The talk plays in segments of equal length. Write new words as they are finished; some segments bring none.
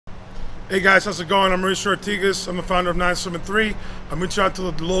Hey guys, how's it going? I'm Mauricio Ortigas. I'm the founder of 973. I'm reaching out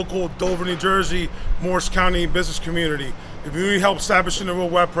to the local Dover, New Jersey, Morris County business community. If you need help establishing a real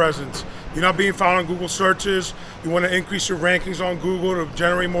web presence, you're not being found on Google searches, you want to increase your rankings on Google to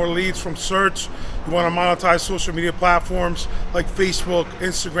generate more leads from search, you want to monetize social media platforms like Facebook,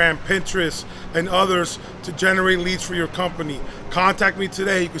 Instagram, Pinterest, and others to generate leads for your company, contact me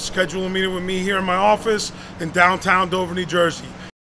today. You can schedule a meeting with me here in my office in downtown Dover, New Jersey.